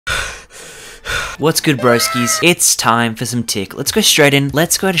What's good, broskies? It's time for some tick. Let's go straight in.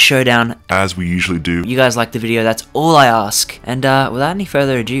 Let's go to Showdown. As we usually do. You guys like the video, that's all I ask. And without any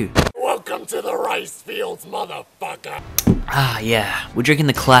further ado. Welcome to the rice fields, motherfucker. Ah, yeah. We're drinking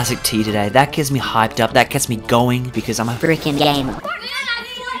the classic tea today. That gets me hyped up. That gets me going because I'm a freaking gamer.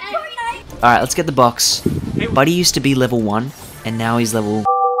 Alright, let's get the box. Buddy used to be level 1, and now he's level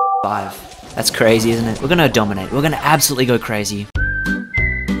 5. That's crazy, isn't it? We're gonna dominate. We're gonna absolutely go crazy.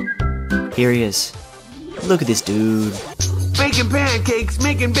 Here he is. Look at this dude. Making pancakes,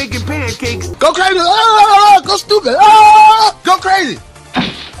 making bacon pancakes. Go crazy! Ah, go stupid! Ah, go crazy!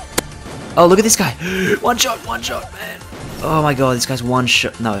 Oh, look at this guy. One shot, man. Oh my god, this guy's one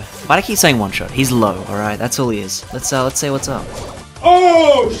shot. No. Why do I keep saying one shot? He's low, alright? That's all he is. Let's say what's up.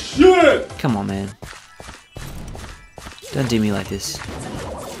 Oh, shit! Come on, man. Don't do me like this.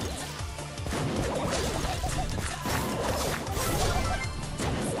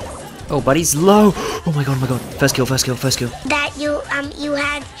 Oh, buddy's low. Oh my god, oh my god. First kill. That you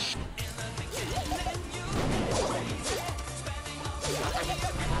had.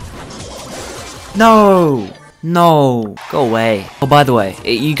 No. Go away. Oh, by the way,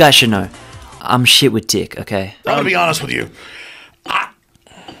 you guys should know. I'm shit with tick, okay? I'm gonna be honest with you.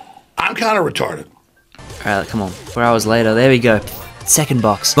 I'm kind of retarded. Alright, come on. 4 hours later, there we go. Second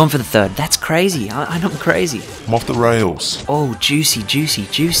box. Going for the third. That's crazy. I know I'm crazy. I'm off the rails. Oh, juicy.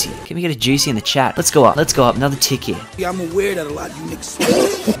 Can we get a juicy in the chat? Let's go up. Another tick here. Yeah, I'm aware that a lot of you niggas.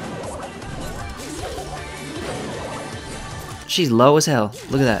 She's low as hell.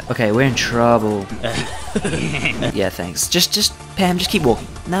 Look at that. Okay, we're in trouble. Yeah, thanks. Just, Pam, just keep walking.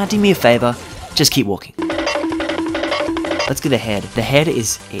 Nah, do me a favor. Just keep walking. Let's get the head. The head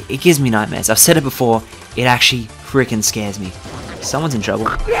is, it gives me nightmares. I've said it before. It actually freaking scares me. Someone's in trouble.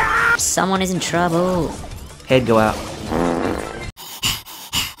 Someone is in trouble. Head go out.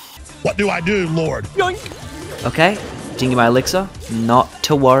 What do I do, Lord? Okay, didn't get my elixir. Not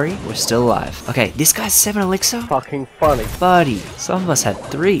to worry, we're still alive. Okay, this guy's 7 elixir? Fucking funny. Buddy, some of us had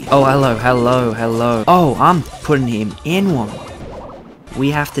 3. Oh, hello. Oh, I'm putting him in one.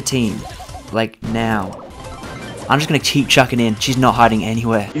 We have to team. Like, now. I'm just gonna keep chucking in. She's not hiding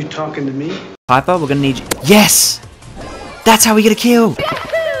anywhere. You talking to me? Piper, we're gonna need you. Yes! That's how we get a kill!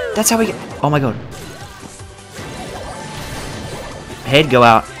 That's how we get... Oh my god. Head, go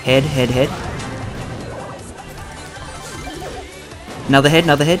out. Head. Another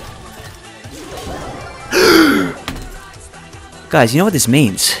head. Guys, you know what this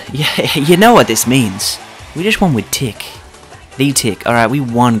means? Yeah, you know what this means. We just won with tick. The tick. Alright, we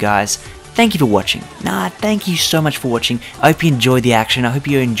won, guys. Thank you for watching. Thank you so much for watching. I hope you enjoyed the action. I hope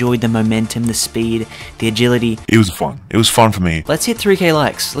you enjoyed the momentum, the speed, the agility. It was fun. It was fun for me. Let's hit 3K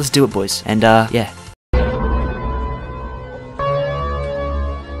likes. Let's do it, boys. And, yeah.